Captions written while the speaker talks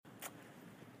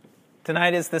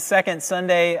Tonight is the second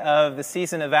Sunday of the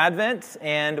season of Advent,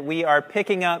 and we are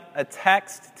picking up a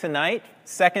text tonight,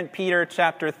 2 Peter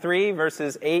chapter 3,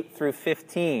 verses 8 through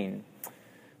 15.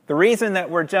 The reason that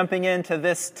we're jumping into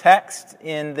this text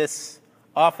in this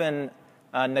often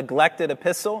neglected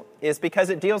epistle is because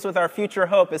it deals with our future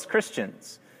hope as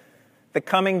Christians, the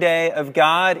coming day of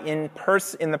God in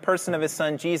the person of His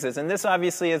Son Jesus. And this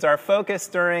obviously is our focus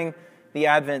during the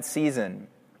Advent season.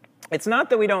 It's not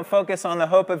that we don't focus on the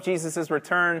hope of Jesus'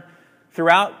 return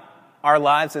throughout our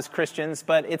lives as Christians,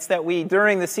 but it's that we,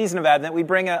 during the season of Advent, we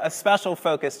bring a special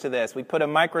focus to this. We put a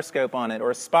microscope on it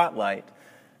or a spotlight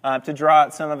to draw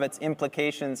out some of its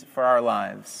implications for our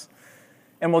lives.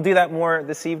 And we'll do that more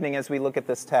this evening as we look at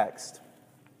this text.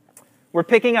 We're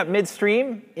picking up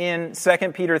midstream in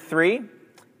 2 Peter 3,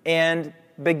 and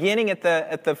beginning at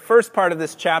the first part of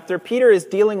this chapter, Peter is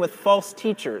dealing with false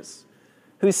teachers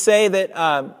who say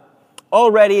that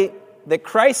already that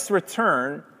Christ's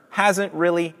return hasn't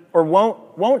really, or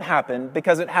won't happen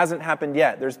because it hasn't happened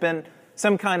yet. There's been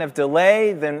some kind of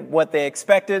delay than what they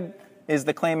expected, is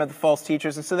the claim of the false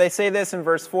teachers. And so they say this in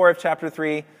verse 4 of chapter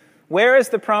 3, "Where is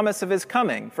the promise of His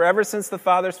coming? For ever since the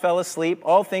fathers fell asleep,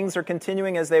 all things are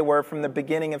continuing as they were from the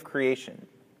beginning of creation."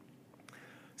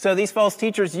 So these false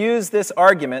teachers use this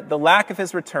argument, the lack of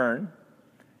His return,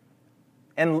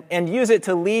 and use it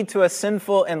to lead to a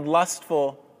sinful and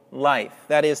lustful life,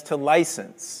 that is, to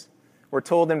license. We're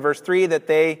told in verse 3 that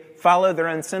they follow their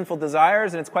own sinful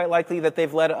desires, and it's quite likely that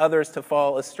they've led others to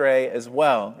fall astray as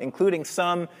well, including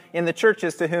some in the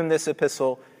churches to whom this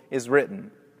epistle is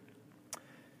written.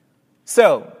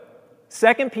 So,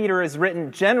 2 Peter is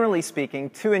written, generally speaking,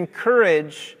 to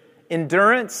encourage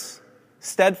endurance,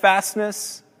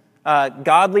 steadfastness,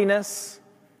 godliness,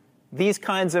 these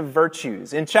kinds of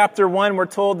virtues. In chapter 1, we're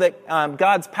told that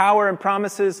God's power and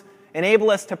promises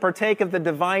enable us to partake of the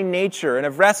divine nature and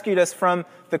have rescued us from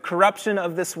the corruption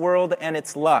of this world and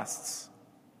its lusts.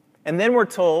 And then we're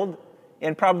told,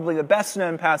 in probably the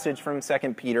best-known passage from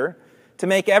 2 Peter, to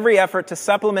make every effort to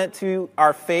supplement to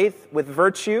our faith with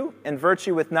virtue, and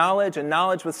virtue with knowledge, and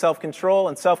knowledge with self-control,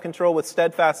 and self-control with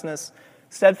steadfastness,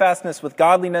 steadfastness with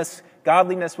godliness,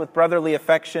 godliness with brotherly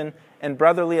affection, and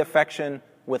brotherly affection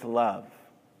with love.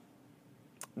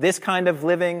 This kind of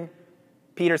living,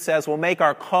 Peter says, will make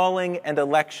our calling and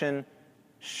election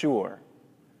sure.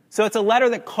 So it's a letter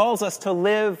that calls us to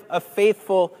live a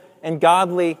faithful and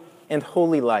godly and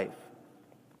holy life.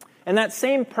 And that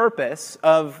same purpose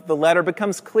of the letter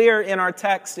becomes clear in our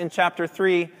text in chapter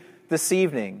 3 this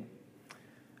evening.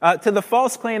 To the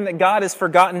false claim that God has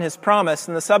forgotten His promise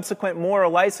and the subsequent moral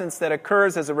license that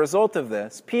occurs as a result of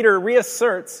this, Peter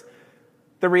reasserts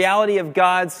the reality of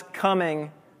God's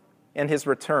coming and His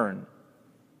return.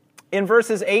 In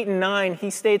verses 8 and 9, he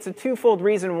states a twofold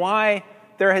reason why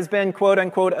there has been,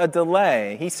 quote-unquote, a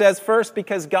delay. He says, first,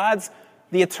 because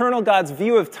the eternal God's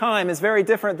view of time is very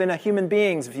different than a human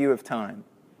being's view of time.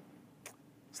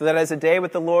 So that as a day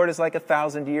with the Lord is like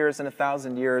 1,000 years, and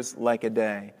 1,000 years like a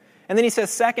day. And then he says,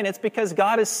 second, it's because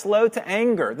God is slow to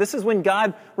anger. This is when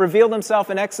God revealed Himself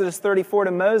in Exodus 34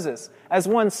 to Moses as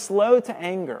one slow to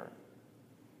anger.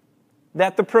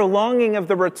 That the prolonging of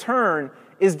the return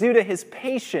is due to His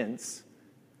patience,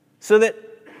 so that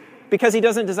because He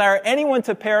doesn't desire anyone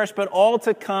to perish, but all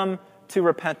to come to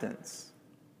repentance.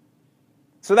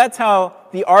 So that's how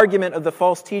the argument of the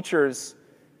false teachers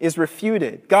is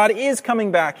refuted. God is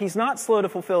coming back. He's not slow to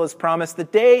fulfill His promise.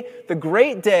 The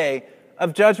great day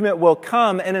of judgment will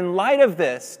come, and in light of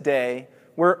this day,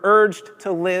 we're urged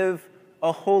to live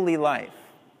a holy life.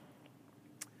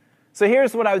 So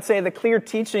here's what I would say the clear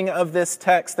teaching of this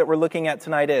text that we're looking at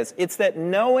tonight is. It's that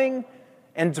knowing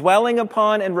and dwelling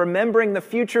upon and remembering the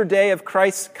future day of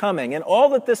Christ's coming and all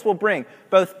that this will bring,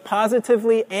 both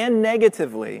positively and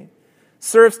negatively,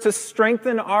 serves to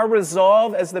strengthen our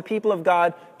resolve as the people of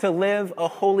God to live a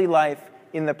holy life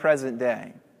in the present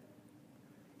day.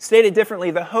 Stated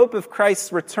differently, the hope of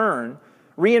Christ's return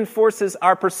reinforces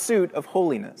our pursuit of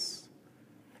holiness.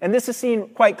 And this is seen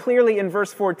quite clearly in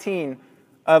verse 14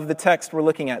 of the text we're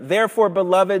looking at. "Therefore,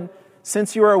 beloved,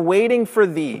 since you are waiting for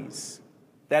these,"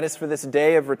 that is for this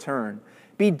day of return,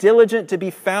 "be diligent to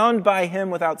be found by Him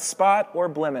without spot or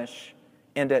blemish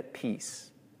and at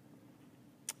peace."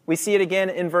 We see it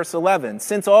again in verse 11.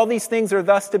 "Since all these things are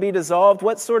thus to be dissolved,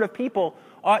 what sort of people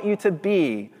ought you to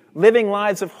be, living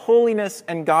lives of holiness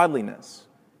and godliness,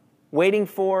 waiting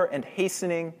for and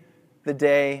hastening the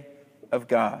day of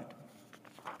God?"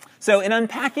 So in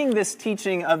unpacking this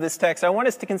teaching of this text, I want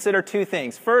us to consider two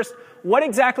things. First, what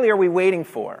exactly are we waiting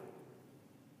for?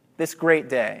 This great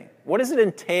day. What does it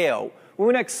entail? We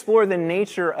want to explore the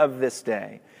nature of this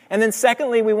day. And then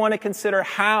secondly, we want to consider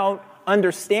how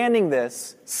understanding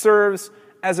this serves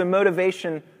as a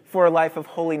motivation for a life of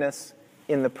holiness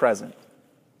in the present.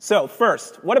 So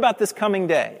first, what about this coming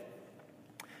day?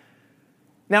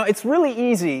 Now, it's really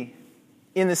easy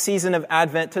in the season of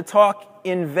Advent to talk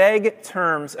in vague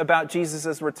terms about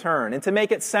Jesus' return and to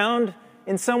make it sound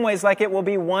in some ways like it will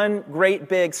be one great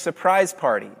big surprise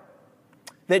party,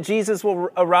 that Jesus will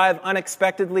arrive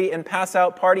unexpectedly and pass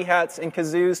out party hats and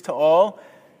kazoos to all,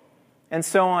 and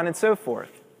so on and so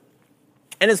forth.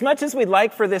 And as much as we'd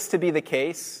like for this to be the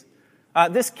case,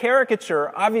 this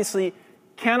caricature obviously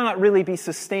cannot really be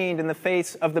sustained in the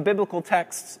face of the biblical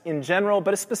texts in general,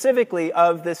 but specifically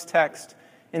of this text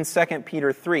in 2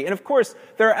 Peter 3. And of course,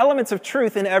 there are elements of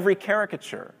truth in every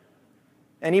caricature,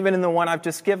 and even in the one I've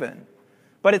just given.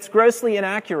 But it's grossly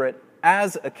inaccurate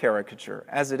as a caricature,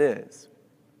 as it is.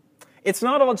 It's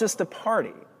not all just a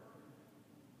party,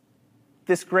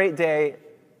 this great day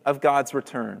of God's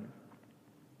return.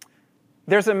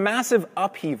 There's a massive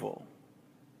upheaval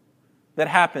that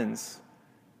happens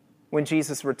when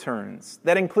Jesus returns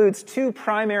that includes two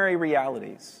primary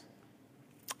realities.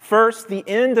 First, the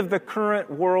end of the current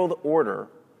world order,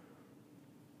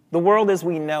 the world as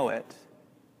we know it,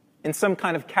 in some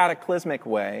kind of cataclysmic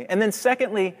way. And then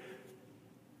secondly,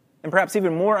 and perhaps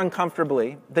even more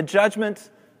uncomfortably, the judgment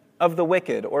of the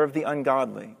wicked or of the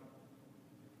ungodly.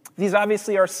 These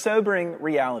obviously are sobering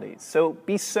realities, so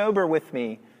be sober with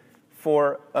me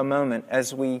for a moment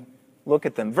as we look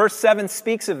at them. Verse 7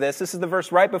 speaks of this. This is the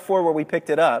verse right before where we picked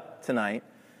it up tonight,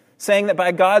 saying that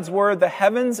by God's word, the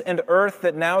heavens and earth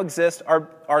that now exist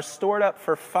are stored up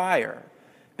for fire,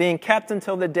 being kept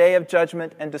until the day of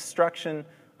judgment and destruction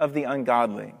of the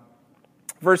ungodly.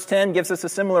 Verse 10 gives us a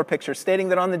similar picture, stating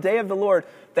that on the day of the Lord,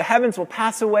 the heavens will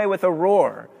pass away with a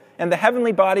roar, and the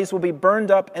heavenly bodies will be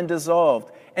burned up and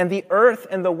dissolved, and the earth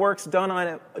and the works done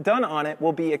on it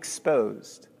will be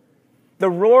exposed.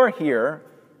 The roar here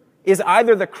is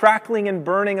either the crackling and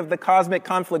burning of the cosmic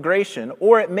conflagration,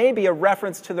 or it may be a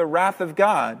reference to the wrath of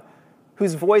God,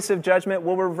 whose voice of judgment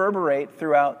will reverberate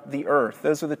throughout the earth.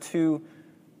 Those are the two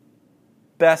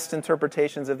best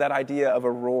interpretations of that idea of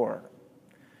a roar.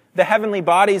 The heavenly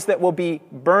bodies that will be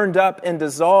burned up and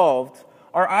dissolved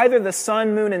are either the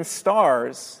sun, moon, and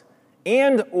stars,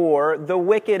 and or the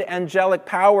wicked angelic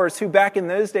powers who back in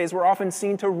those days were often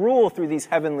seen to rule through these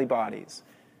heavenly bodies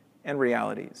and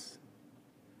realities.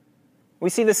 We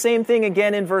see the same thing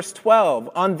again in verse 12.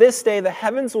 On this day, the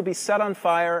heavens will be set on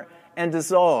fire and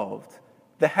dissolved.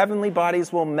 The heavenly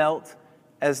bodies will melt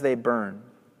as they burn.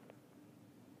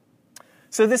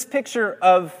 So this picture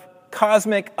of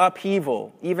cosmic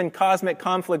upheaval, even cosmic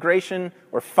conflagration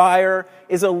or fire,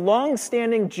 is a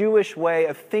long-standing Jewish way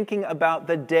of thinking about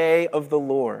the day of the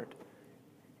Lord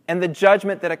and the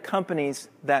judgment that accompanies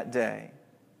that day.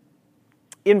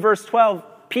 In verse 12,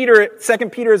 2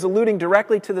 Peter is alluding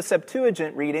directly to the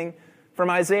Septuagint reading from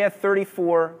Isaiah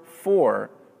 34:4,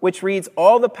 which reads,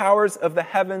 "All the powers of the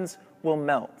heavens will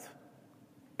melt,"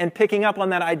 and picking up on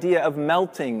that idea of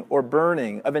melting or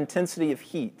burning, of intensity of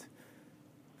heat.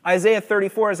 Isaiah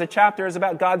 34 as a chapter is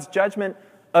about God's judgment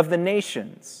of the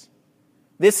nations.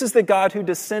 This is the God who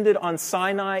descended on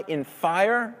Sinai in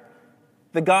fire,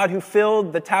 the God who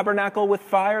filled the tabernacle with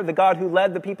fire, the God who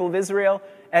led the people of Israel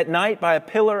at night by a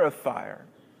pillar of fire.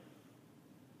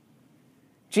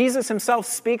 Jesus himself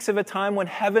speaks of a time when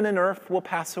heaven and earth will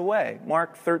pass away,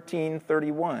 Mark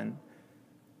 13:31.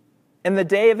 And the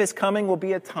day of his coming will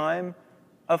be a time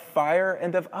of fire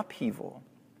and of upheaval.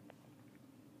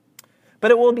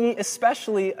 But it will be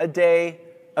especially a day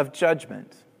of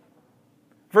judgment.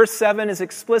 Verse 7 is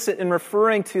explicit in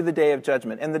referring to the day of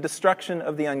judgment and the destruction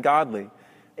of the ungodly.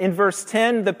 In verse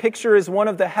 10, the picture is one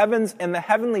of the heavens and the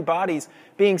heavenly bodies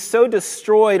being so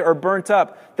destroyed or burnt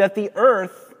up that the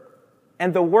earth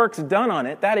and the works done on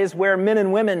it, that is where men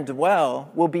and women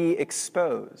dwell, will be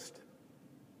exposed.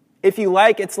 If you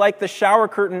like, it's like the shower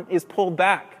curtain is pulled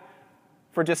back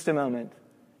for just a moment,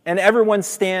 and everyone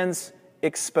stands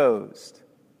exposed.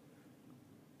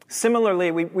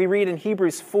 Similarly, we read in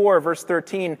Hebrews 4, verse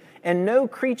 13, "And no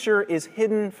creature is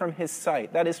hidden from his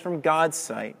sight," that is, from God's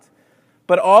sight,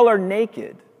 "but all are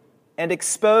naked and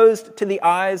exposed to the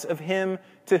eyes of him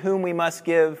to whom we must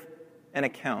give an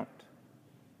account."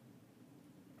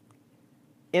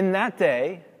 In that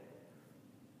day,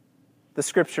 the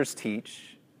scriptures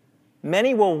teach,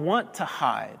 many will want to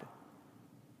hide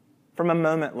from a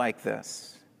moment like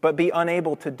this, but be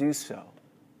unable to do so.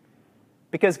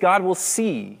 Because God will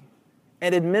see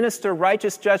and administer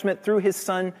righteous judgment through his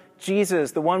Son,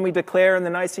 Jesus, the one we declare in the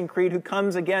Nicene Creed, who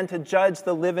comes again to judge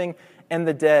the living and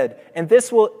the dead. And this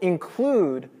will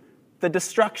include the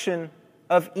destruction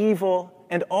of evil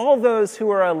and all those who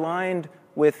are aligned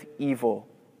with evil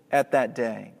at that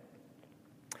day.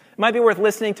 It might be worth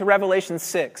listening to Revelation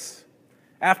 6.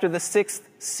 After the sixth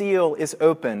seal is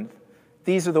opened,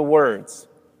 these are the words,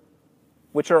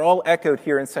 which are all echoed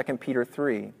here in 2 Peter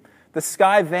 3. The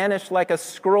sky vanished like a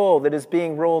scroll that is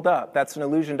being rolled up. That's an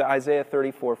allusion to Isaiah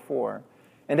 34:4.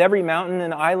 And every mountain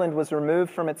and island was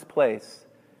removed from its place.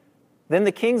 Then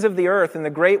the kings of the earth and the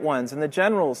great ones and the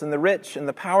generals and the rich and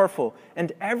the powerful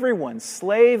and everyone,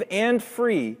 slave and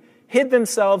free, hid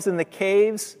themselves in the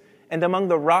caves and among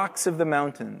the rocks of the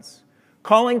mountains,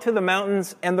 calling to the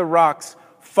mountains and the rocks,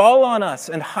 "Fall on us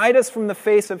and hide us from the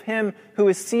face of him who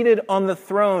is seated on the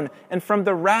throne and from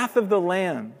the wrath of the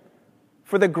Lamb.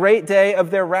 For the great day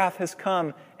of their wrath has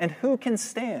come, and who can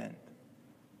stand?"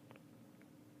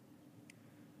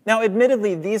 Now,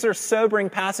 admittedly, these are sobering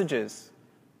passages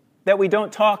that we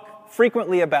don't talk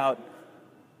frequently about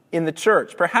in the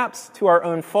church, perhaps to our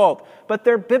own fault, but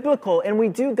they're biblical, and we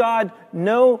do God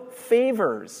no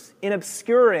favors in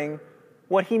obscuring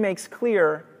what he makes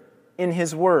clear in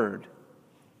his word.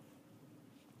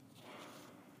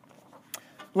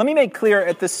 Let me make clear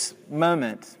at this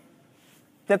moment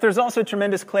that there's also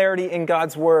tremendous clarity in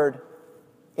God's word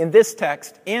in this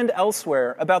text and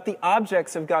elsewhere about the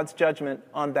objects of God's judgment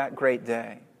on that great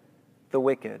day, the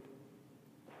wicked.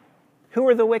 Who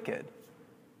are the wicked?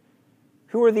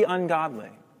 Who are the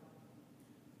ungodly?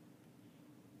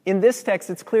 In this text,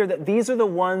 it's clear that these are the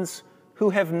ones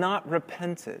who have not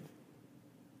repented.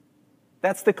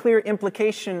 That's the clear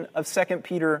implication of 2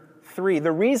 Peter 3.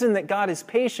 The reason that God is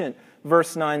patient,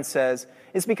 verse 9 says,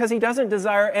 is because he doesn't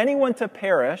desire anyone to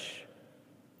perish,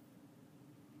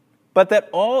 but that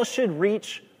all should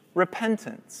reach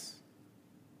repentance.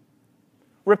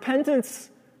 Repentance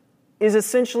is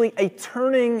essentially a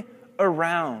turning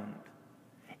around.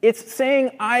 It's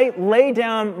saying, I lay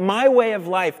down my way of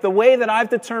life, the way that I've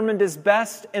determined is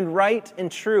best and right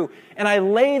and true, and I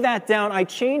lay that down, I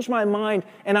change my mind,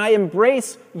 and I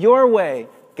embrace your way,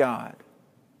 God.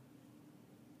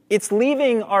 It's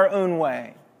leaving our own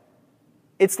way.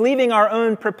 It's leaving our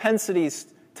own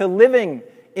propensities to living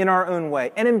in our own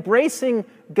way and embracing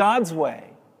God's way,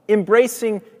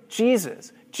 embracing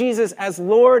Jesus as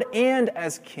Lord and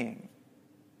as King.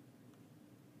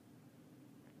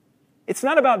 It's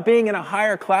not about being in a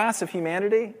higher class of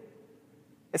humanity.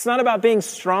 It's not about being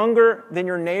stronger than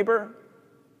your neighbor.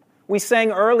 We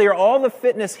sang earlier, all the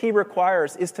fitness he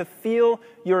requires is to feel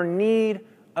your need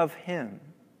of him.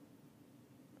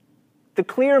 The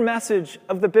clear message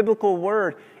of the biblical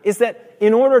word is that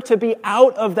in order to be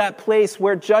out of that place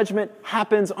where judgment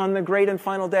happens on the great and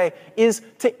final day is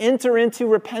to enter into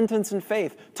repentance and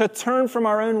faith, to turn from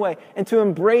our own way and to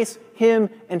embrace him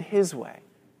and his way.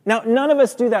 Now, none of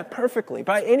us do that perfectly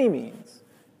by any means.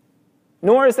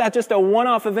 Nor is that just a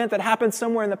one-off event that happened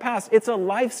somewhere in the past. It's a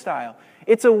lifestyle.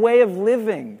 It's a way of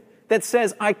living that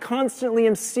says, I constantly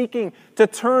am seeking to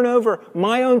turn over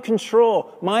my own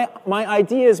control, my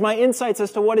ideas, my insights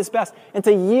as to what is best, and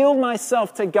to yield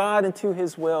myself to God and to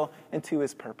his will and to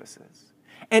his purposes.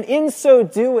 And in so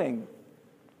doing,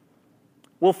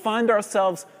 we'll find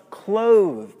ourselves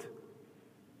clothed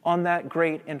on that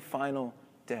great and final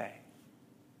day,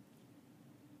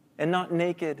 and not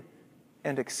naked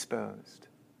and exposed.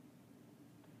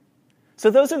 So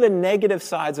those are the negative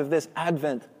sides of this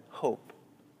Advent hope.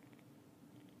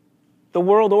 The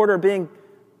world order being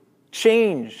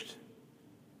changed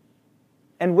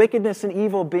and wickedness and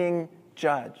evil being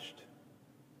judged.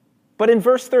 But in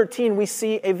verse 13, we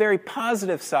see a very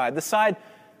positive side, the side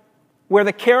where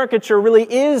the caricature really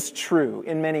is true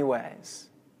in many ways.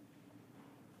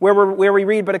 Where we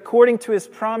read, but according to his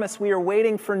promise, we are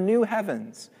waiting for new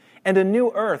heavens and a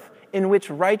new earth in which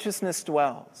righteousness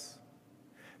dwells.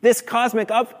 This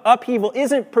cosmic upheaval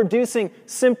isn't producing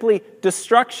simply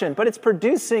destruction, but it's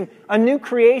producing a new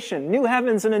creation, new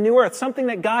heavens and a new earth, something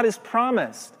that God has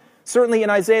promised, certainly in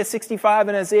Isaiah 65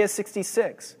 and Isaiah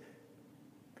 66.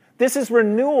 This is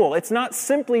renewal. It's not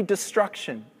simply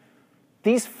destruction.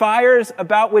 These fires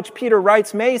about which Peter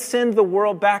writes may send the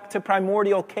world back to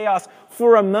primordial chaos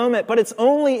for a moment, but it's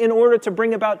only in order to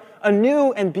bring about a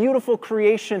new and beautiful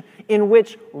creation in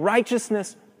which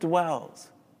righteousness dwells.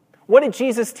 What did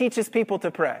Jesus teach his people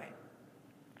to pray?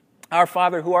 Our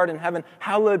Father who art in heaven,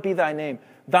 hallowed be thy name.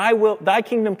 Thy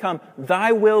kingdom come,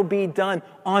 thy will be done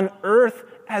on earth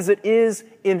as it is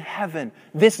in heaven.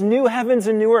 This new heavens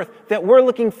and new earth that we're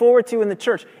looking forward to in the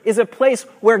church is a place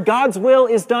where God's will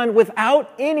is done without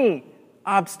any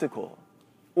obstacle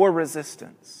or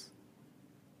resistance.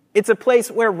 It's a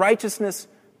place where righteousness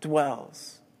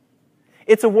dwells.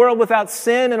 It's a world without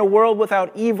sin and a world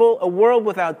without evil, a world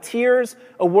without tears,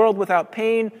 a world without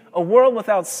pain, a world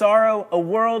without sorrow, a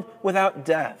world without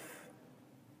death.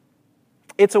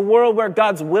 It's a world where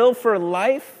God's will for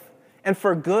life and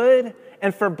for good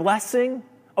and for blessing,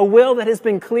 a will that has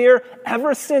been clear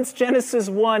ever since Genesis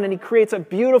 1, and he creates a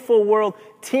beautiful world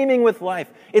teeming with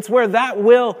life. It's where that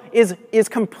will is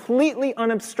completely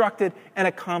unobstructed and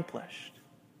accomplished.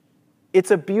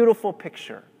 It's a beautiful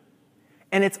picture.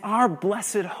 And it's our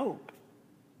blessed hope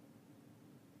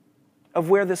of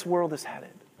where this world is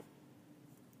headed.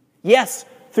 Yes,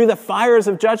 through the fires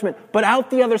of judgment, but out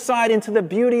the other side into the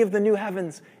beauty of the new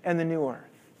heavens and the new earth.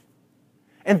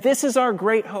 And this is our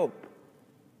great hope.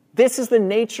 This is the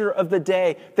nature of the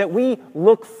day that we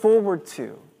look forward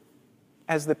to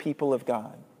as the people of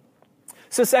God.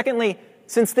 So secondly,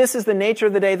 since this is the nature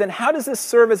of the day, then how does this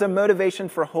serve as a motivation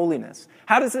for holiness?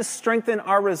 How does this strengthen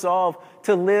our resolve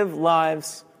to live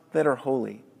lives that are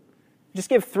holy? Just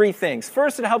give three things.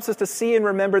 First, it helps us to see and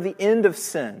remember the end of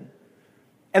sin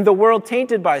and the world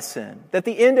tainted by sin, that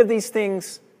the end of these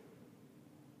things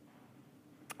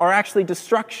are actually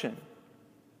destruction.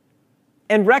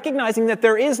 And recognizing that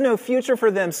there is no future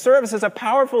for them serves as a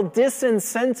powerful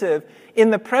disincentive in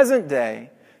the present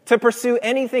day to pursue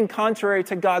anything contrary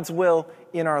to God's will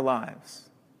in our lives.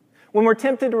 When we're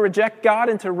tempted to reject God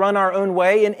and to run our own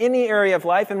way in any area of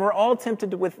life, and we're all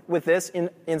tempted with this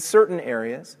in certain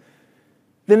areas,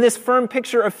 then this firm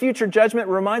picture of future judgment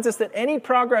reminds us that any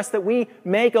progress that we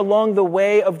make along the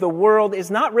way of the world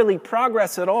is not really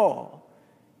progress at all.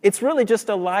 It's really just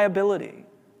a liability.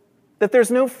 That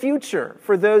there's no future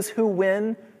for those who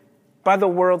win by the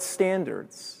world's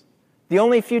standards. The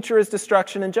only future is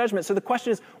destruction and judgment. So the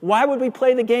question is, why would we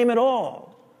play the game at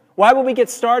all? Why would we get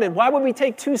started? Why would we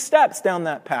take 2 steps down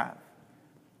that path?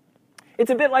 It's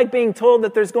a bit like being told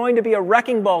that there's going to be a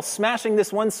wrecking ball smashing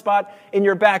this one spot in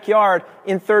your backyard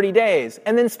in 30 days,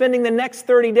 and then spending the next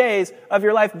 30 days of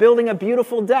your life building a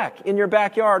beautiful deck in your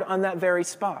backyard on that very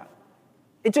spot.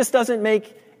 It just doesn't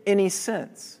make any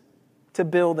sense to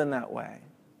build in that way.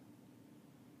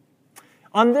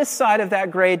 On this side of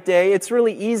that great day, it's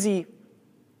really easy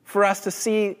for us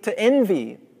to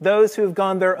envy those who have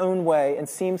gone their own way and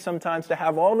seem sometimes to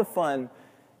have all the fun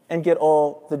and get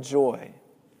all the joy.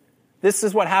 This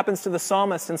is what happens to the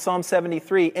psalmist in Psalm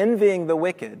 73, envying the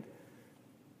wicked.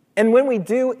 And when we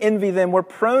do envy them, we're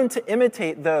prone to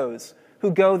imitate those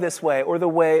who go this way or the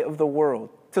way of the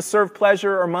world, to serve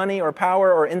pleasure or money or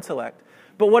power or intellect.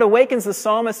 But what awakens the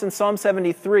psalmist in Psalm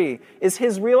 73 is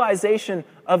his realization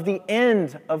of the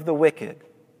end of the wicked,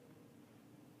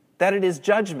 that it is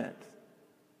judgment,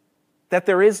 that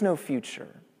there is no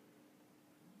future.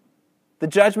 The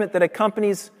judgment that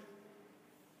accompanies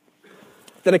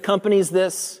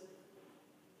this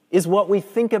is what we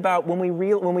think about when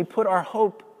we put our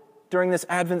hope during this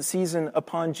Advent season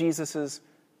upon Jesus'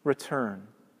 return.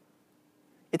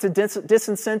 It's a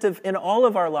disincentive in all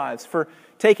of our lives for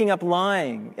taking up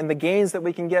lying and the gains that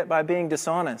we can get by being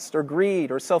dishonest or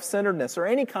greed or self-centeredness or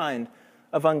any kind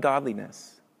of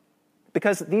ungodliness.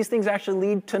 Because these things actually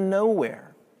lead to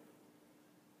nowhere.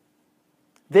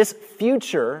 This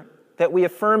future that we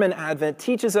affirm in Advent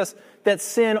teaches us that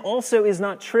sin also is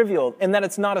not trivial and that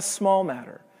it's not a small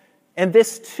matter. And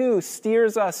this too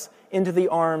steers us into the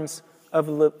arms of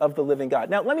the living God.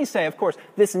 Now let me say, of course,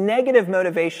 this negative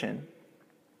motivation,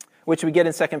 which we get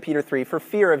in 2 Peter 3, for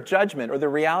fear of judgment or the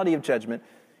reality of judgment,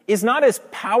 is not as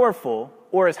powerful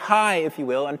or as high, if you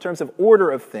will, in terms of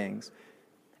order of things,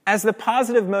 as the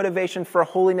positive motivation for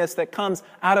holiness that comes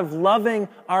out of loving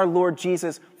our Lord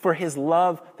Jesus for his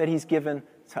love that he's given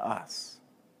to us.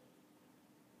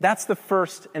 That's the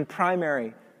first and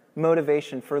primary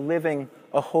motivation for living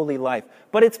a holy life.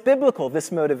 But it's biblical,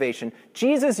 this motivation.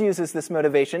 Jesus uses this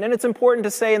motivation, and it's important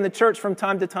to say in the church from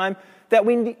time to time that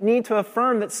we need to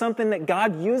affirm that something that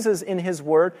God uses in his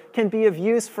word can be of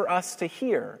use for us to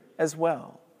hear as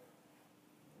well.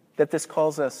 That this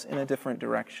calls us in a different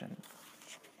direction.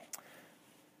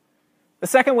 The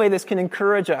second way this can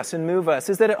encourage us and move us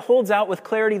is that it holds out with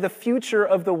clarity the future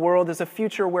of the world as a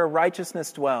future where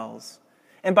righteousness dwells.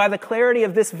 And by the clarity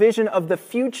of this vision of the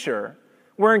future,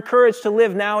 we're encouraged to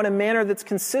live now in a manner that's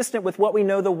consistent with what we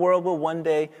know the world will one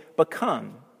day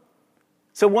become.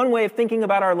 So one way of thinking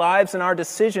about our lives and our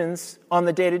decisions on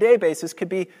the day-to-day basis could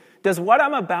be, does what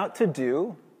I'm about to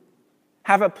do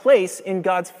have a place in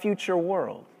God's future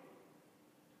world?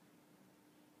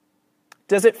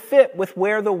 Does it fit with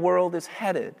where the world is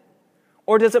headed?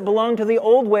 Or does it belong to the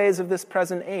old ways of this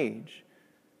present age?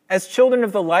 As children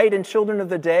of the light and children of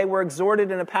the day, we're exhorted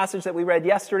in a passage that we read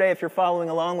yesterday, if you're following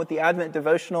along with the Advent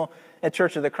devotional at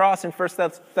Church of the Cross in 1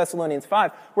 Thessalonians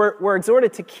 5, we're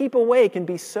exhorted to keep awake and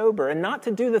be sober and not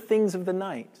to do the things of the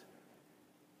night.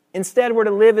 Instead, we're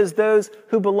to live as those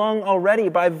who belong already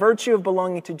by virtue of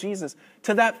belonging to Jesus,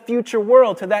 to that future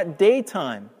world, to that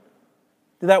daytime,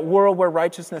 to that world where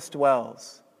righteousness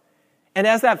dwells. And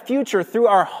as that future, through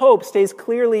our hope, stays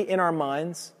clearly in our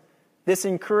minds, this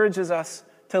encourages us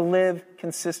to live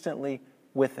consistently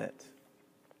with it.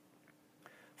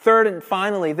 Third and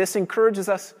finally, this encourages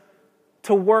us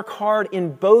to work hard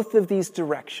in both of these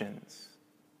directions.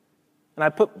 And I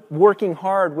put working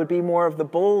hard would be more of the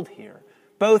bold here,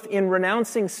 both in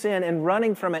renouncing sin and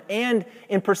running from it and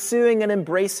in pursuing and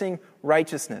embracing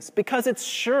righteousness, because it's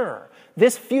sure.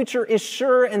 This future is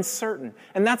sure and certain.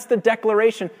 And that's the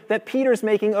declaration that Peter's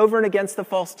making over and against the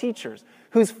false teachers,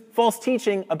 whose false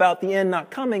teaching about the end not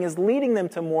coming is leading them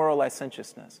to moral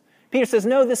licentiousness. Peter says,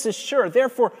 no, this is sure.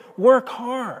 Therefore, work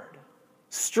hard,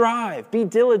 strive, be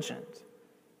diligent.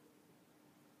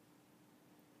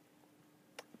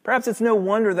 Perhaps it's no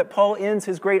wonder that Paul ends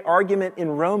his great argument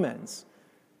in Romans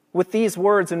with these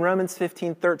words in Romans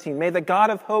 15:13. May the God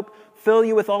of hope fill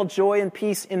you with all joy and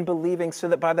peace in believing, so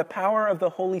that by the power of the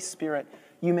Holy Spirit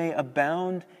you may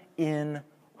abound in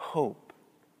hope.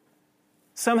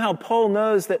 Somehow Paul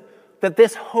knows that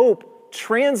this hope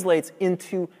translates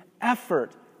into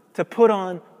effort to put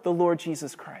on the Lord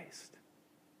Jesus Christ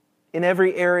in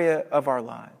every area of our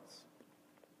lives.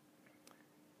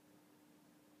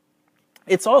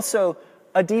 It's also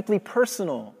a deeply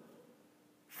personal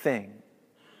thing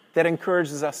that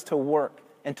encourages us to work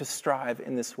and to strive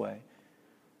in this way.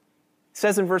 It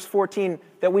says in verse 14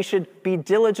 that we should be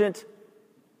diligent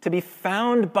to be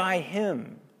found by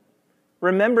Him,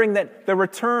 remembering that the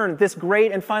return, this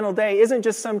great and final day, isn't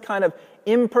just some kind of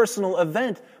impersonal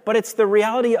event, but it's the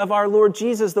reality of our Lord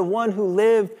Jesus, the one who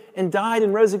lived and died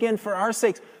and rose again for our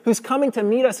sakes, who's coming to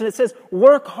meet us. And it says,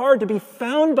 work hard to be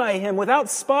found by Him without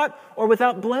spot or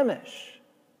without blemish.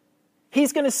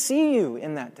 He's going to see you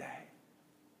in that day.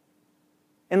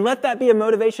 And let that be a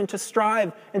motivation to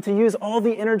strive and to use all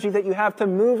the energy that you have to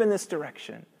move in this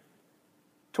direction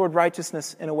toward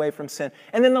righteousness and away from sin.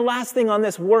 And then the last thing on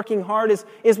this working hard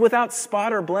is without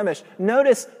spot or blemish.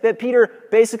 Notice that Peter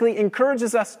basically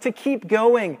encourages us to keep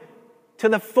going to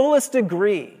the fullest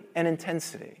degree and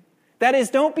intensity. That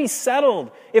is, don't be settled.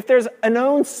 If there's a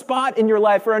known spot in your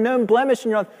life or a known blemish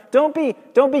in your life, don't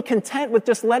be content with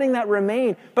just letting that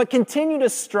remain, but continue to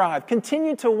strive,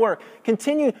 continue to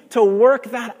work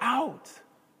that out,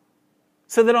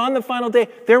 so that on the final day,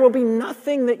 there will be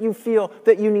nothing that you feel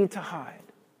that you need to hide.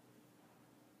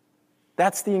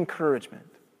 That's the encouragement.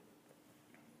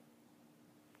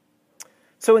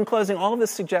 So in closing, all of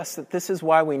this suggests that this is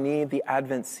why we need the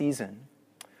Advent season.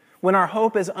 When our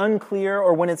hope is unclear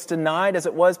or when it's denied, as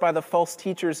it was by the false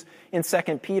teachers in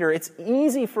 2 Peter, it's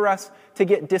easy for us to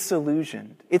get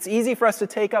disillusioned. It's easy for us to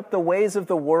take up the ways of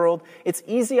the world. It's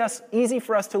easy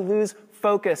for us to lose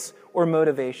focus or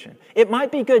motivation. It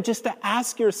might be good just to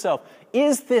ask yourself,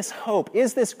 is this hope,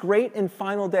 is this great and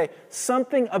final day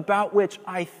something about which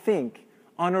I think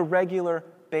on a regular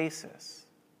basis?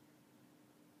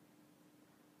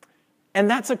 And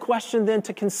that's a question then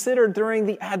to consider during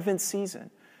the Advent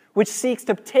season, which seeks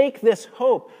to take this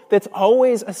hope that's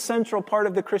always a central part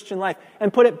of the Christian life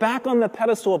and put it back on the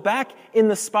pedestal, back in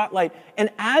the spotlight. And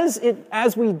as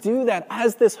we do that,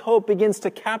 as this hope begins to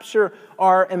capture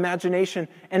our imagination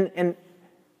and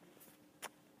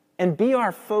be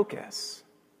our focus,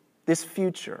 this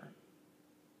future,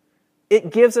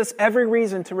 it gives us every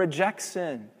reason to reject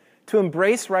sin, to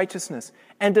embrace righteousness,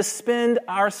 and to spend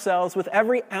ourselves with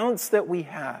every ounce that we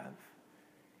have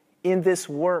in this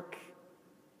work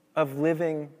of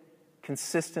living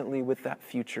consistently with that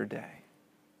future day.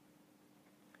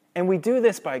 And we do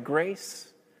this by grace.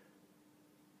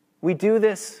 We do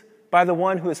this by the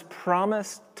one who has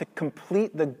promised to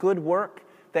complete the good work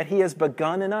that He has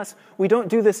begun in us. We don't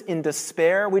do this in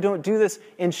despair. We don't do this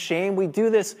in shame. We do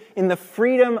this in the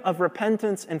freedom of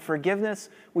repentance and forgiveness.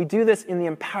 We do this in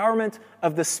the empowerment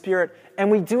of the Spirit.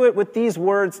 And we do it with these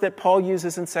words that Paul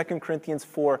uses in 2 Corinthians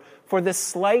 4. For this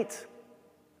slight,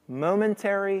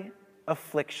 momentary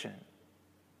affliction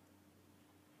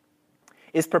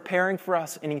is preparing for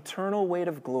us an eternal weight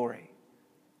of glory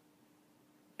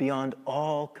beyond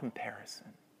all comparison.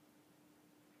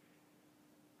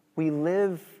 We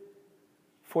live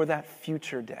for that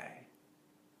future day.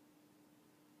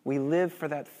 We live for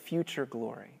that future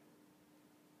glory.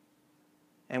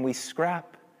 And we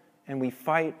scrap and we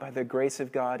fight by the grace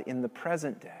of God in the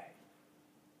present day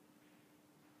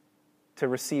to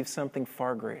receive something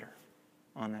far greater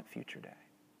on that future day.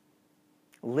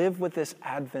 Live with this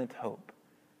Advent hope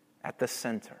at the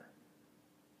center.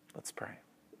 Let's pray.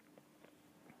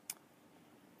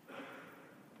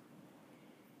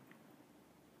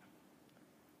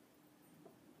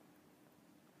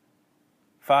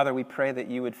 Father, we pray that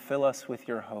you would fill us with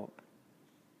your hope,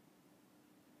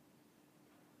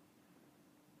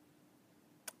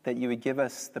 that you would give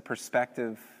us the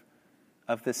perspective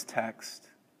of this text,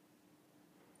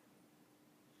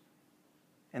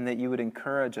 and that you would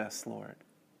encourage us, Lord,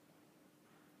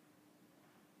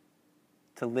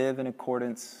 to live in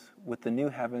accordance with the new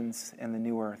heavens and the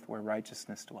new earth where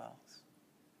righteousness dwells.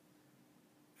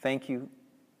 Thank you.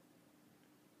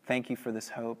 Thank you for this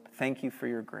hope. Thank you for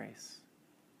your grace.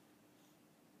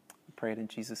 We pray it in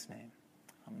Jesus' name.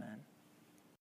 Amen.